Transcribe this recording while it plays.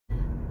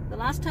The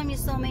last time you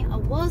saw me, I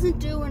wasn't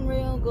doing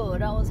real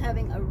good. I was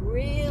having a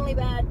really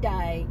bad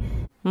day.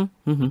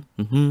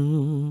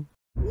 Nothing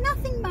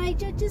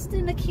major, just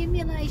an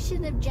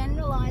accumulation of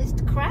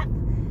generalized crap.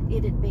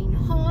 It had been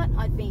hot,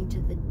 I'd been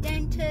to the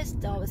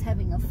dentist, I was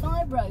having a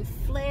fibro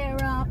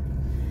flare-up,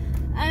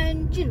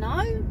 and, you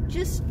know,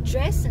 just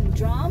stress and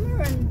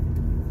drama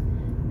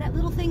and that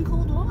little thing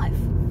called life.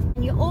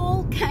 And you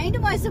all came to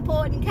my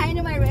support and came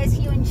to my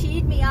rescue and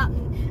cheered me up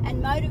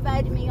and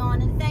motivated me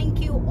on, and thank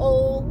you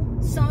all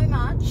so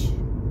much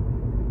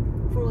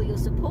for all your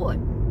support.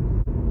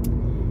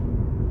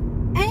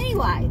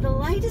 Anyway, the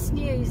latest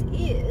news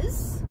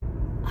is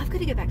I've got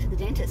to go back to the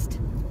dentist.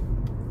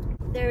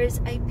 There is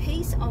a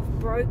piece of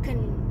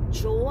broken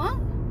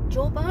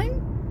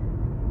jawbone,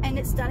 and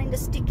it's starting to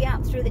stick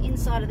out through the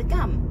inside of the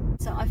gum.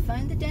 So I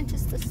phoned the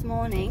dentist this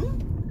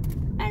morning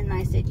and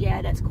they said,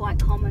 yeah, that's quite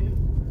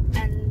common,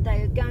 and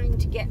they're going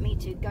to get me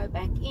to go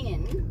back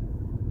in.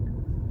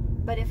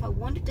 But if I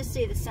wanted to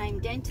see the same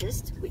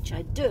dentist, which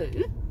I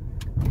do,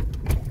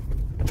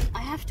 I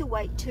have to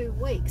wait 2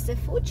 weeks. So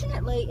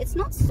fortunately, it's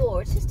not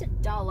sore, it's just a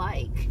dull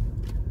ache.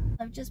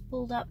 I've just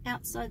pulled up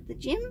outside the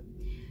gym,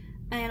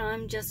 and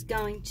I'm just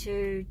going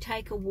to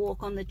take a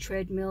walk on the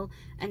treadmill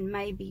and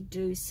maybe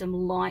do some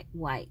light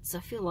weights. I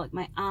feel like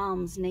my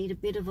arms need a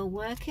bit of a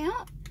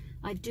workout.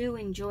 I do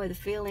enjoy the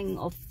feeling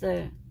of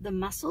the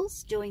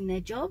muscles doing their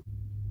job.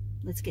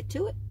 Let's get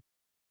to it.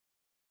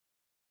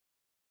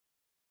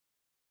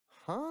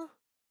 Huh?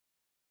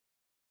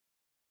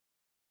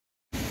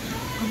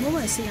 I'm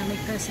almost the only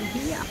person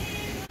here.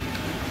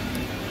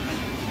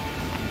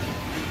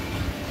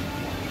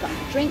 Got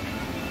my drink.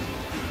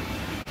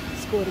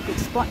 Scored a good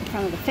spot in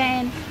front of the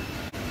fan.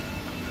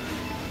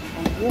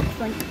 I'll walk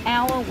for an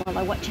hour while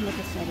I watch an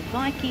episode of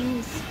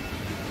Vikings.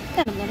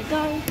 Then I'm going to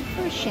go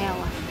for a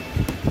shower.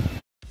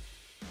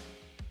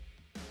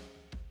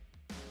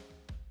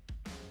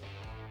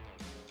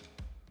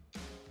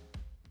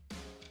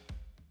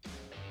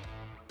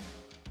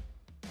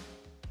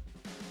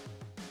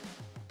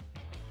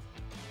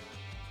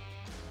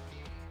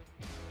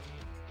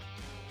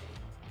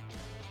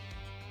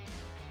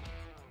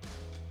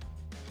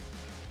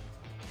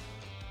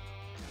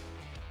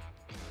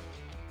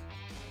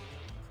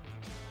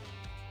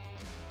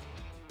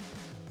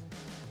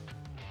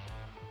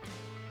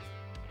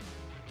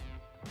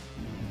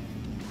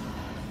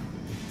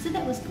 So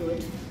that was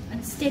good.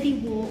 And steady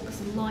walks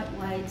and light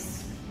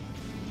weights.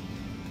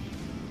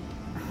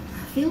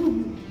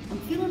 I'm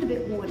feeling a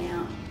bit worn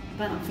out,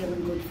 but I'm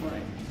feeling good for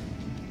it.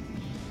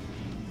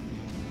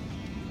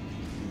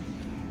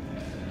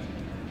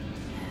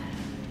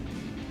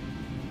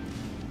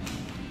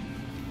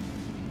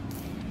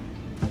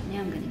 Now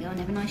I'm going to go and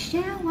have a nice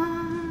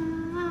shower.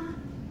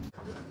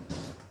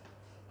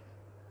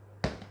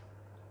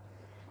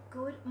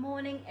 Good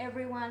morning,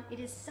 everyone. It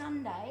is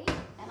Sunday,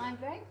 and I'm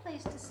very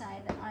pleased to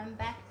say that I'm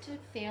back to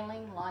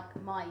feeling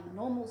like my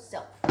normal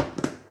self.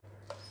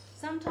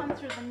 Sometime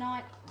through the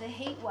night, the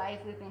heat wave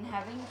we've been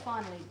having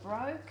finally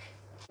broke.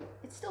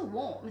 It's still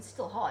warm, it's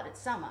still hot, it's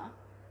summer,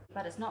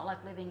 but it's not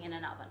like living in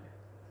an oven.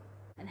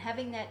 And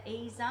having that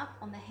ease up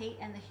on the heat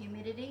and the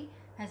humidity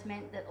has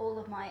meant that all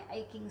of my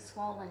aching,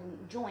 swollen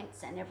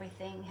joints and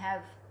everything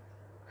have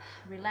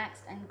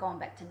relaxed and gone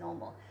back to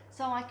normal.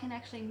 So I can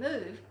actually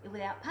move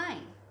without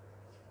pain,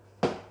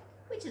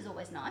 which is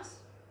always nice.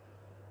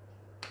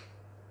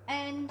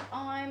 And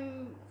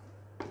I'm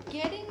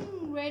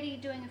getting ready,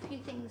 doing a few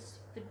things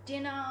for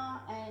dinner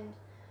and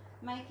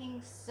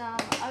making some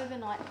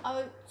overnight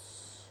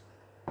oats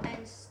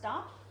and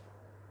stuff,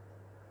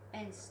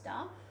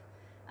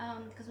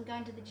 because I'm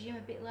going to the gym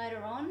a bit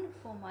later on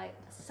for my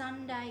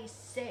Sunday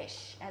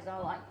sesh, as I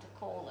like to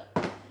call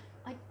it.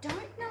 I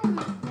don't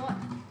know what,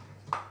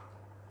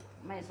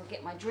 may as well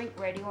get my drink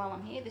ready while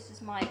I'm here. This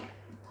is my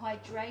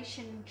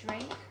hydration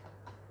drink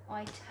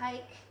I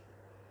take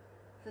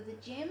for the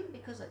gym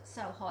because it's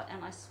so hot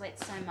and I sweat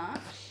so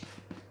much.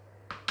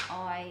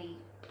 I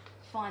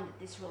find that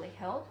this really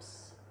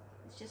helps.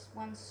 It's just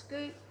 1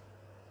 scoop.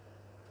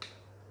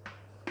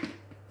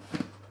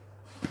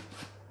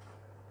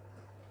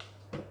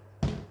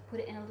 Put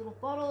it in a little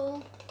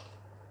bottle,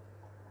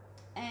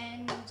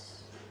 and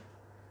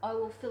I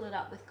will fill it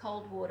up with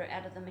cold water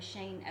out of the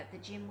machine at the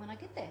gym when I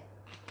get there.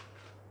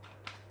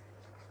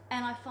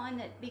 And I find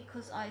that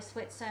because I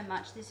sweat so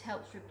much, this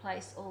helps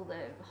replace all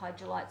the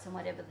hydrolytes and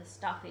whatever the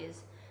stuff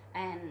is,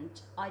 and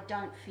I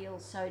don't feel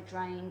so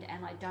drained,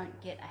 and I don't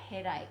get a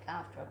headache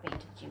after I've been to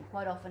the gym.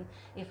 Quite often,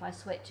 if I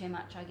sweat too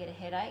much, I get a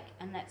headache,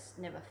 and that's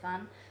never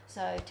fun.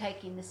 So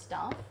taking this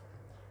stuff,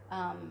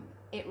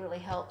 it really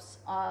helps.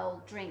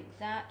 I'll drink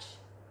that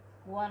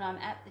when I'm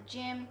at the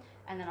gym,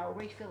 and then I'll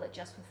refill it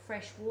just with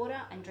fresh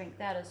water and drink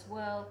that as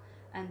well.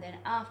 And then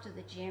after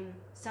the gym,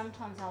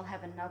 sometimes I'll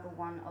have another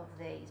one of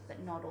these, but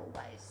not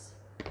always.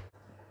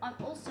 I'm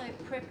also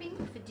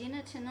prepping for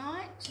dinner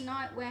tonight.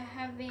 Tonight we're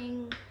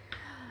having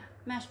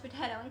mashed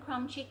potato and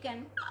crumb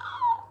chicken.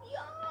 Oh,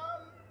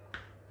 yum!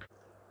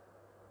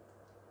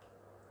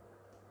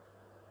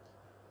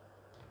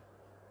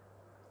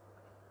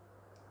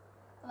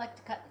 I like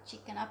to cut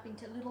chicken up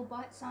into little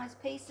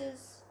bite-sized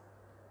pieces.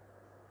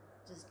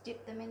 Just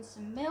dip them in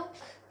some milk.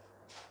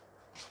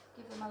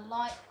 Give them a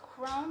light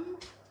crumb.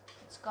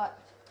 It's got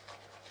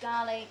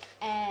garlic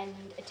and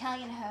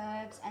Italian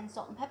herbs and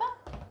salt and pepper.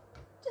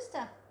 Just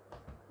a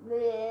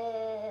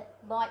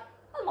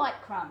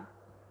light crumb.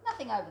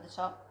 Nothing over the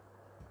top.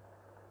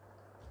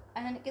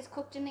 And then it gets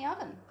cooked in the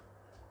oven.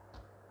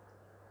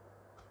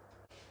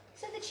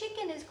 So the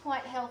chicken is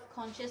quite health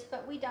conscious,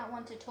 but we don't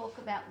want to talk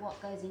about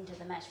what goes into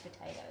the mashed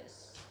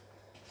potatoes.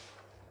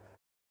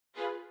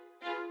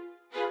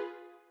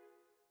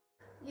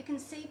 You can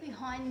see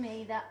behind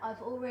me that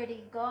I've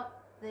already got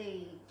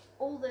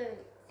all the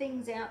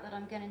things out that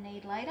I'm going to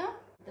need later.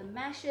 The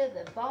masher,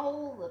 the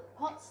bowl, the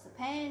pots, the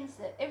pans,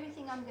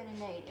 everything I'm going to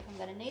need. If I'm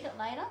going to need it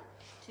later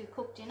to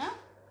cook dinner,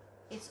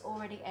 it's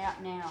already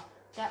out now.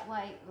 That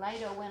way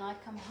later when I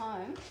come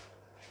home,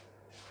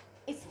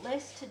 it's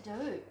less to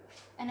do.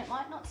 And it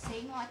might not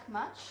seem like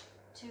much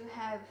to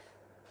have,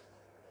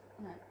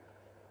 you know,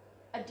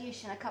 a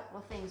dish and a couple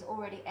of things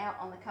already out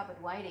on the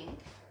cupboard waiting,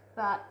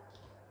 but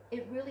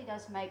it really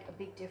does make a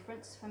big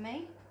difference for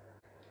me.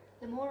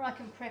 The more I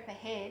can prep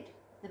ahead,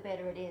 the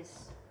better it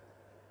is.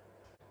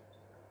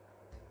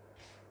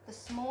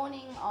 This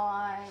morning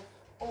I've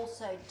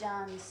also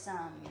done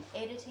some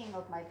editing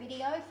of my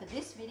video for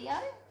this video,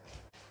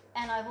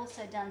 and I've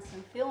also done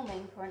some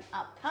filming for an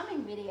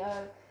upcoming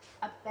video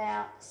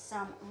about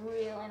some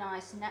really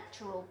nice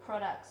natural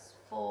products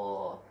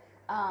for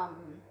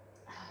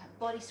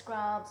body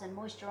scrubs and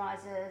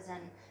moisturizers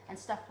and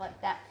stuff like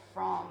that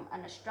from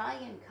an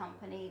Australian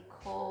company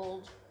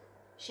called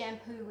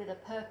Shampoo with a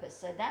Purpose.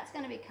 So that's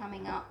going to be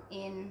coming up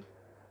in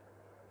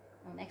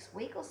the next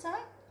week or so,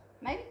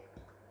 maybe.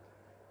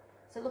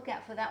 So look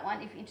out for that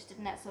one if you're interested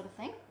in that sort of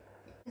thing.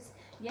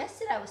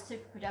 Yesterday was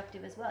super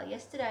productive as well.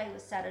 Yesterday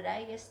was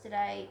Saturday.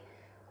 Yesterday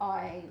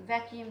I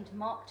vacuumed,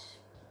 mopped,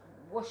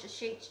 washed the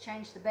sheets,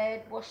 changed the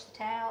bed, washed the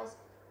towels,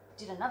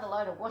 did another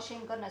load of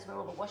washing. God knows where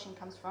all the washing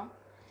comes from.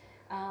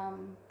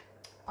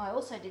 I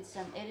also did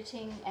some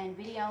editing and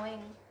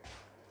videoing,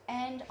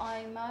 and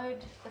I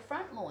mowed the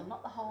front lawn,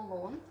 not the whole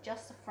lawn,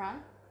 just the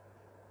front,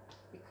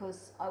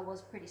 because I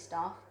was pretty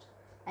stuffed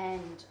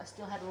and I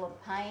still had a lot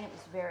of pain. It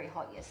was very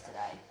hot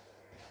yesterday.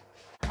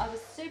 I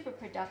was super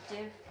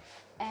productive,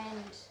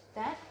 and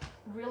that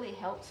really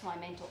helps my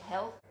mental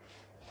health.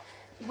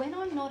 When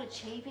I'm not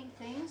achieving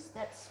things,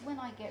 that's when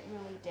I get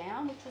really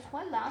down, which was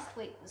why last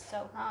week was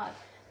so hard,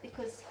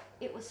 because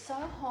it was so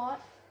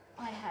hot,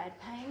 I had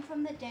pain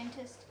from the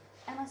dentist,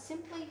 and I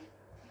simply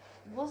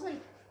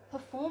wasn't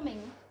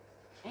performing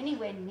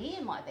anywhere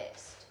near my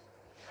best.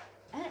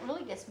 And it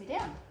really gets me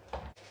down.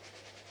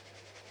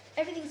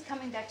 Everything's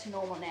coming back to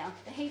normal now.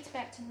 The heat's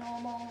back to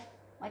normal,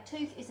 my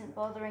tooth isn't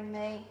bothering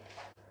me,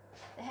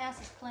 the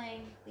house is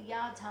clean, the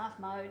yard's half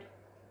mowed,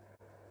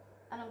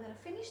 and I'm going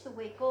to finish the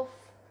week off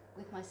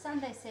with my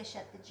Sunday sesh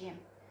at the gym.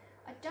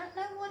 I don't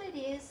know what it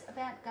is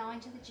about going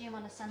to the gym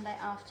on a Sunday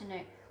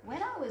afternoon.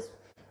 When I was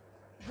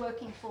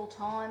working full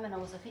time and I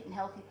was a fit and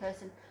healthy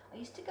person, I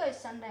used to go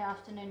Sunday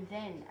afternoon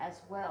then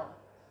as well.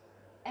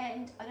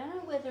 And I don't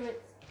know whether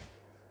it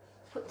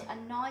puts a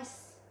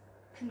nice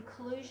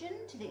conclusion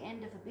to the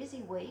end of a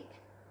busy week,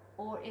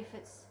 or if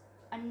it's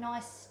a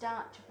nice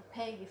start to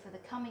prepare you for the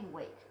coming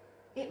week.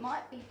 It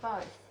might be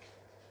both,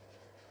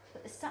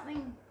 but there's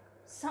something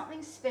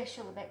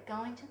special about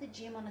going to the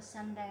gym on a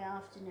Sunday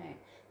afternoon.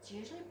 It's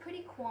usually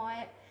pretty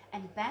quiet,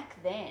 and back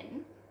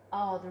then,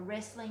 oh, the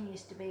wrestling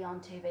used to be on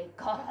TV.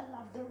 God, I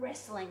love the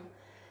wrestling.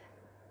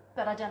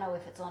 But I don't know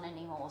if it's on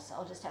anymore, so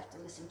I'll just have to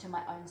listen to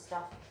my own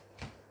stuff.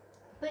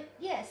 But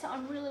yeah, so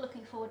I'm really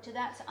looking forward to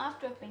that. So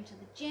after I've been to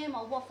the gym,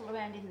 I'll waffle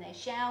around in their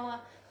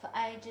shower for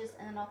ages,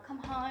 and then I'll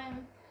come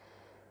home,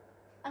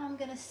 and I'm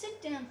going to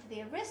sit down for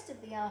the rest of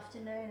the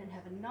afternoon and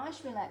have a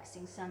nice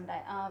relaxing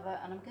Sunday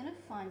arvo, and I'm going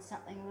to find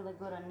something really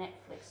good on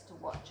Netflix to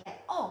watch.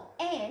 Oh,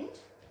 and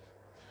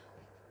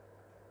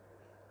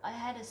I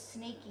had a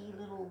sneaky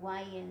little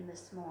weigh-in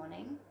this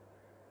morning,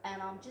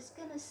 and I'm just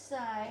going to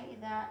say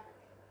that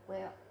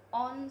we're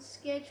on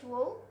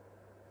schedule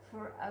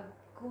for a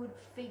good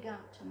figure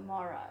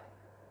tomorrow.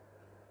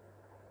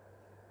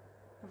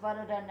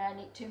 Provided I don't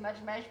eat too much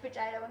mashed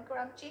potato and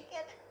crumb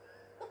chicken.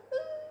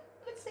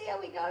 Let's see how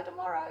we go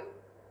tomorrow.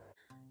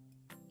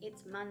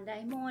 It's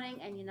Monday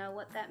morning, and you know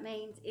what that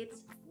means?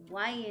 It's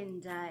weigh-in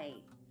day.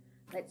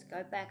 Let's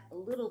go back a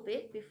little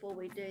bit before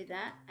we do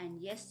that.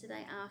 And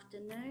yesterday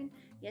afternoon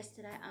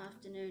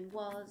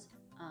was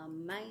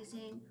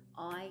amazing.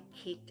 I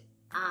kicked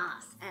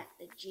ass at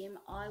the gym.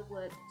 I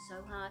worked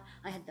so hard.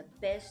 I had the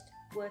best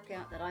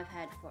workout that I've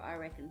had for, I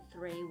reckon,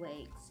 3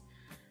 weeks.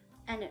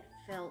 And it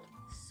felt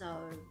so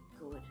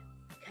good.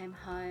 Came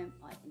home,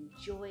 I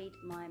enjoyed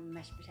my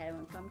mashed potato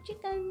and crumb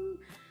chicken,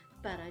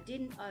 but I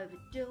didn't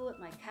overdo it.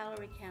 My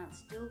calorie count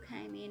still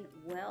came in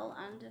well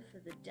under for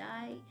the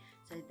day,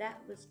 so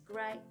that was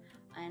great.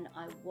 And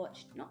I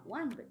watched not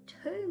 1 but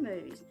 2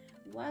 movies.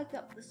 Woke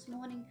up this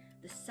morning,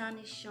 the sun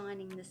is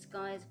shining, the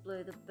sky is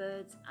blue, the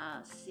birds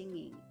are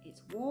singing.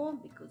 It's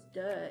warm because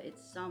duh,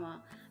 it's summer,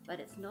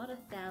 but it's not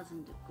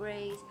 1,000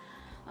 degrees.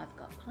 I've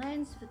got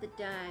plans for the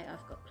day,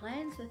 I've got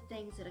plans for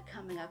things that are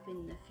coming up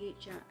in the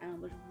future, and I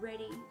was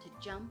ready to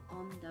jump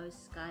on those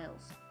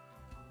scales.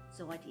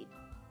 So I did.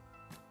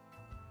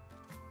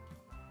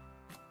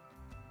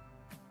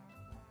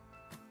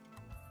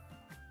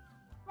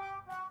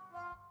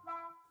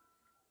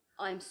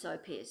 I'm so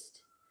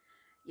pissed.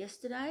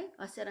 Yesterday,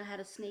 I said I had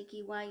a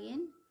sneaky way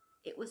in.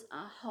 It was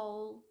a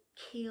whole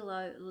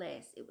kilo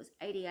less. It was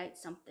 88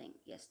 something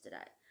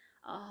yesterday.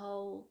 A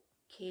whole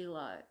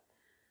kilo.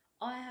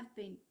 I have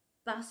been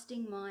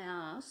busting my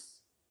ass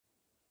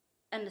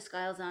and the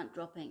scales aren't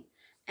dropping.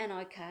 And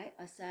okay,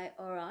 I say,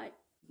 all right,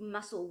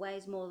 muscle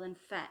weighs more than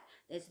fat.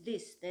 There's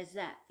this, there's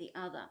that, the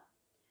other.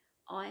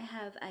 I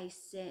have a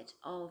set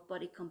of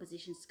body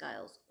composition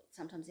scales.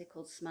 Sometimes they're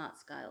called smart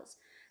scales.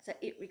 So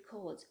it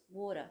records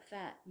water,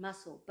 fat,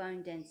 muscle,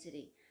 bone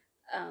density,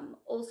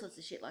 all sorts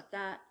of shit like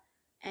that.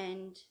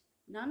 And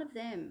none of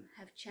them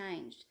have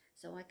changed.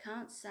 So I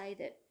can't say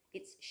that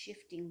it's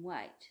shifting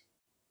weight.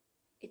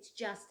 It's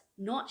just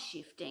not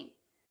shifting.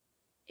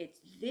 It's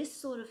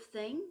this sort of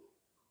thing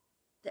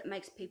that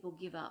makes people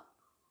give up.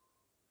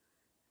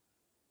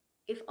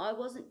 If I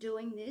wasn't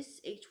doing this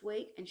each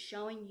week and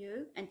showing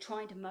you and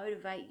trying to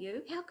motivate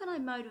you, how can I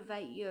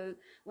motivate you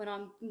when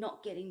I'm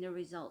not getting the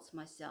results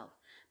myself?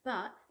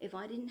 But if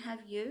I didn't have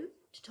you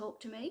to talk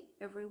to me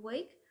every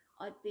week,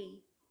 I'd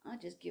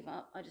just give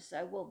up. I'd just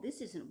say, well, this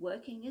isn't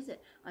working, is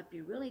it? I'd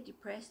be really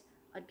depressed.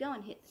 I'd go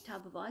and hit the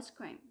tub of ice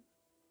cream.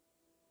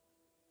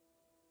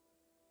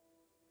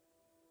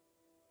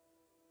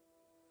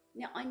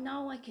 Now, I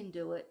know I can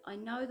do it. I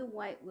know the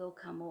weight will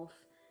come off.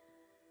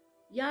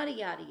 Yada,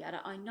 yada,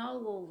 yada. I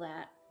know all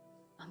that.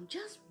 I'm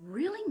just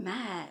really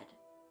mad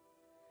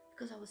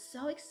because I was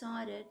so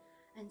excited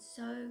and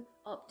so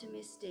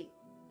optimistic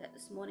that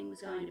this morning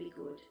was going to be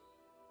good.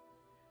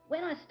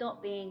 When I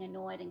stop being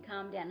annoyed and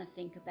calm down and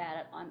think about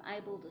it, I'm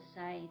able to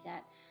say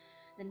that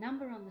the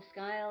number on the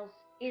scales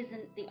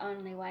isn't the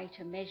only way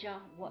to measure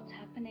what's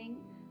happening.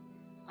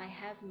 I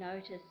have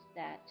noticed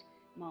that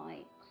my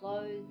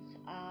clothes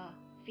are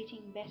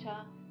fitting better,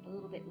 a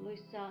little bit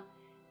looser.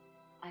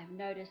 I've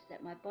noticed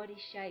that my body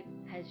shape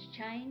has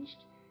changed,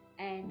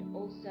 and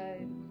also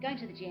going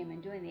to the gym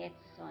and doing the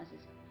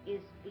exercises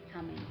is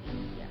becoming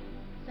easier.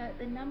 So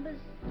the numbers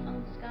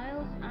on the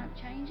scales aren't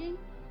changing,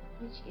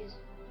 which is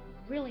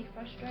really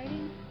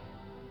frustrating,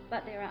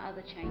 but there are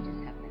other changes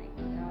happening.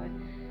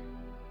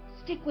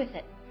 So stick with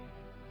it.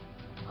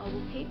 I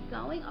will keep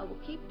going. I will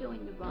keep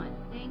doing the right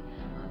thing.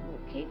 I will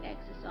keep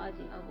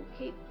exercising. I will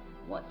keep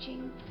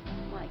watching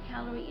my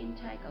calorie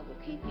intake. I will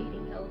keep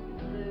eating healthy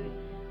food.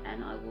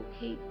 And I will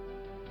keep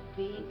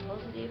being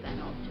positive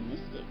and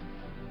optimistic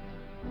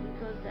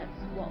because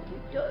that's what we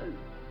do.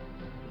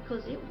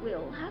 Because it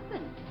will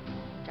happen.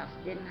 Just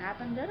didn't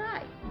happen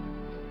today.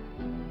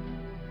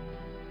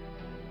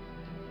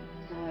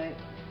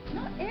 So,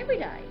 not every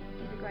day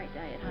is a great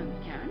day at home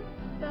with Karen,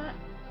 but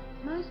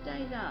most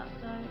days are.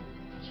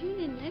 So, tune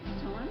in next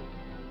time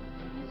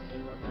and we'll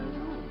see what goes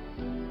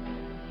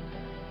on.